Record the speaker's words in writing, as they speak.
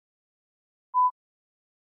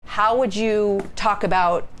How would you talk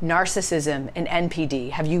about narcissism and NPD?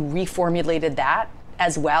 Have you reformulated that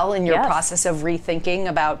as well in your process of rethinking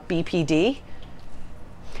about BPD?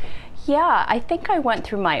 Yeah, I think I went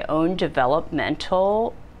through my own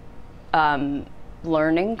developmental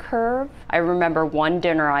learning curve. I remember one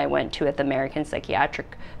dinner I went to at the American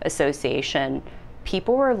Psychiatric Association,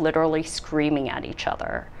 people were literally screaming at each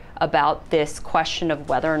other about this question of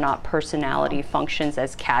whether or not personality functions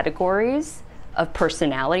as categories of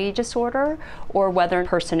personality disorder, or whether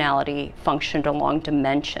personality functioned along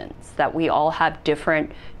dimensions, that we all have different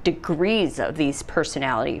degrees of these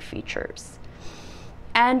personality features.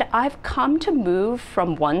 And I've come to move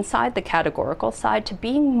from one side, the categorical side, to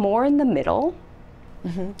being more in the middle.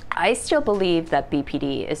 I still believe that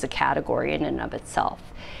BPD is a category in and of itself.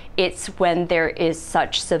 It's when there is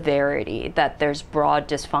such severity that there's broad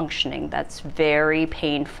dysfunctioning that's very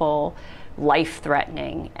painful,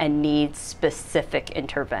 life-threatening, and needs specific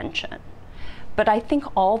intervention. But I think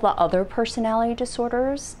all the other personality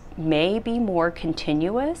disorders may be more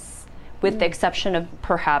continuous, with the exception of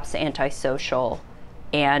perhaps antisocial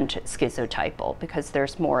and schizotypal, because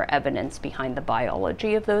there's more evidence behind the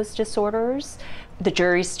biology of those disorders. The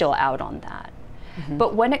jury's still out on that.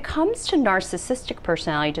 But when it comes to narcissistic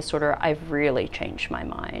personality disorder, I've really changed my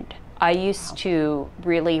mind. I used to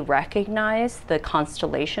really recognize the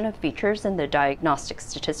constellation of features in the Diagnostic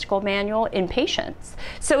Statistical Manual in patients.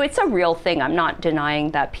 So it's a real thing. I'm not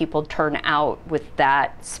denying that people turn out with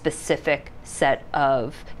that specific set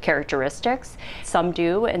of characteristics. Some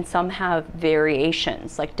do, and some have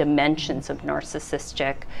variations, like dimensions of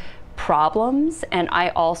narcissistic problems. And I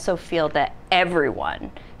also feel that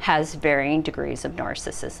everyone has varying degrees of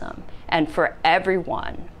narcissism. And for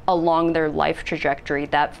everyone along their life trajectory,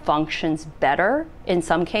 that functions better in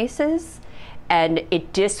some cases, and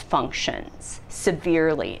it dysfunctions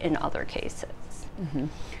severely in other cases.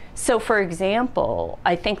 So for example,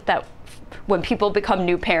 I think that when people become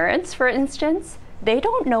new parents, for instance, they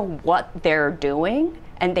don't know what they're doing,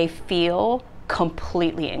 and they feel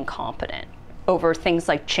completely incompetent over things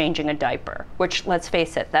like changing a diaper, which, let's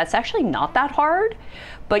face it, that's actually not that hard,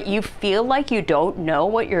 but you feel like you don't know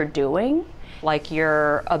what you're doing, like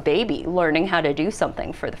you're a baby learning how to do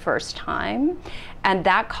something for the first time. And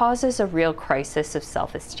that causes a real crisis of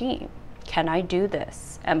self-esteem. Can I do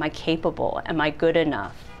this? Am I capable? Am I good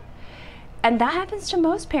enough? And that happens to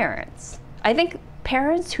most parents. I think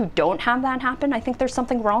parents who don't have that happen, I think there's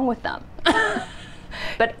something wrong with them.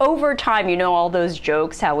 But over time, you know all those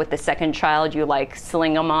jokes, how with the second child, you like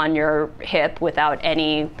sling them on your hip without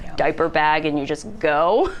any diaper bag and you just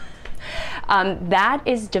go. That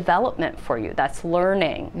is development for you. That's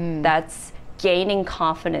learning. That's gaining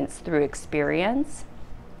confidence through experience.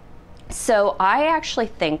 So I actually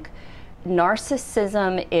think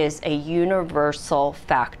narcissism is a universal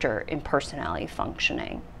factor in personality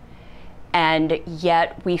functioning. And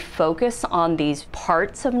yet we focus on these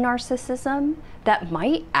parts of narcissism that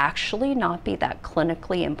might actually not be that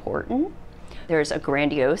clinically important. There's a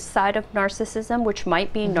grandiose side of narcissism, which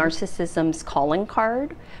might be narcissism's calling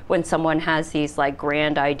card, when someone has these like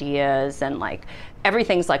grand ideas and like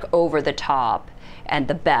everything's like over the top and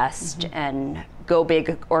the best and go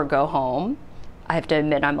big or go home. I have to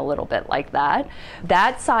admit I'm a little bit like that.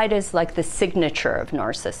 That side is like the signature of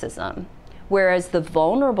narcissism. Whereas the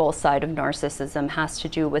vulnerable side of narcissism has to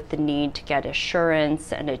do with the need to get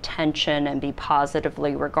assurance and attention and be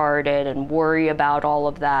positively regarded and worry about all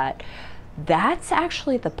of that. That's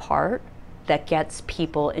actually the part that gets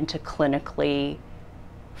people into clinically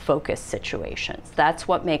focused situations. That's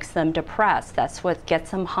what makes them depressed. That's what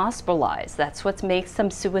gets them hospitalized. That's what makes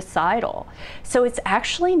them suicidal. So it's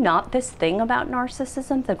actually not this thing about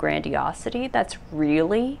narcissism, the grandiosity, that's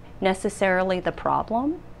really necessarily the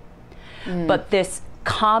problem. But this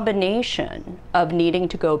combination of needing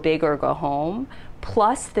to go big or go home,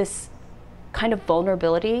 plus this kind of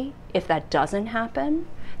vulnerability, if that doesn't happen,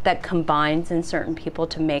 that combines in certain people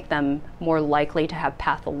to make them more likely to have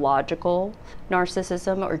pathological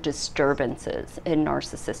narcissism or disturbances in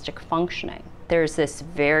narcissistic functioning. There's this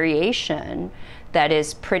variation that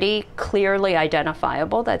is pretty clearly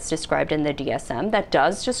identifiable, that's described in the DSM, that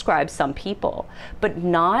does describe some people, but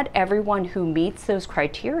not everyone who meets those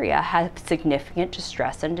criteria has significant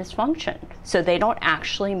distress and dysfunction. So they don't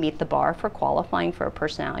actually meet the bar for qualifying for a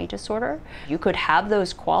personality disorder. You could have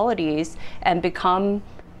those qualities and become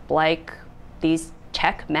like these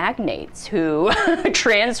tech magnates who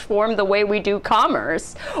transform the way we do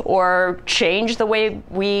commerce or change the way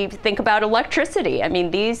we think about electricity. I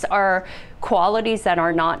mean, these are qualities that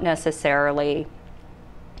are not necessarily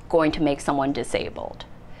going to make someone disabled.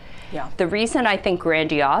 Yeah. The reason I think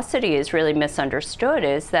grandiosity is really misunderstood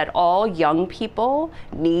is that all young people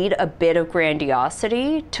need a bit of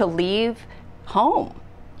grandiosity to leave home.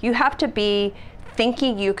 You have to be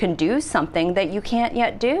thinking you can do something that you can't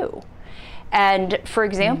yet do. And for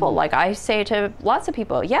example, like I say to lots of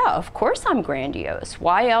people, yeah, of course I'm grandiose.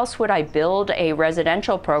 Why else would I build a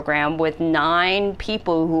residential program with 9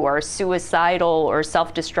 people who are suicidal or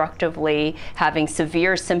self-destructively having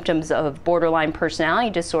severe symptoms of borderline personality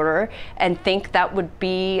disorder and think that would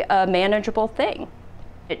be a manageable thing?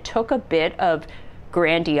 It took a bit of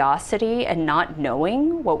grandiosity and not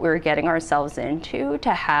knowing what we were getting ourselves into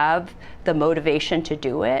to have the motivation to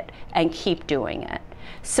do it and keep doing it.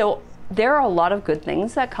 So there are a lot of good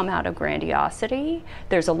things that come out of grandiosity.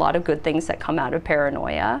 There's a lot of good things that come out of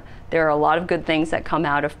paranoia. There are a lot of good things that come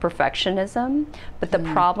out of perfectionism. But the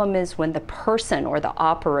problem is when the person or the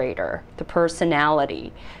operator, the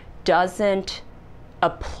personality, doesn't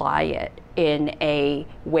apply it in a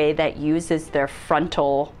way that uses their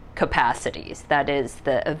frontal capacities, that is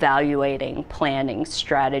the evaluating, planning,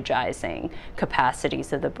 strategizing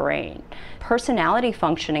capacities of the brain. Personality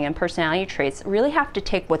functioning and personality traits really have to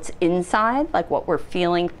take what's inside, like what we're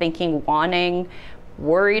feeling, thinking, wanting,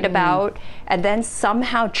 worried about, and then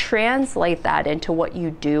somehow translate that into what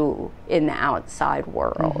you do in the outside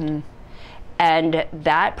world. And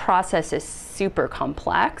that process is super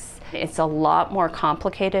complex. It's a lot more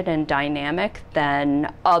complicated and dynamic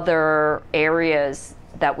than other areas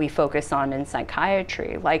that we focus on in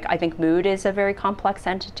psychiatry. Like, I think mood is a very complex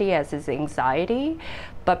entity, as is anxiety,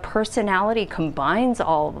 but personality combines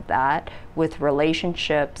all of that with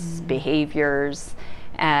relationships, behaviors,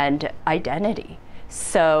 and identity.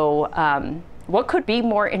 So what could be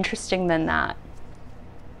more interesting than that?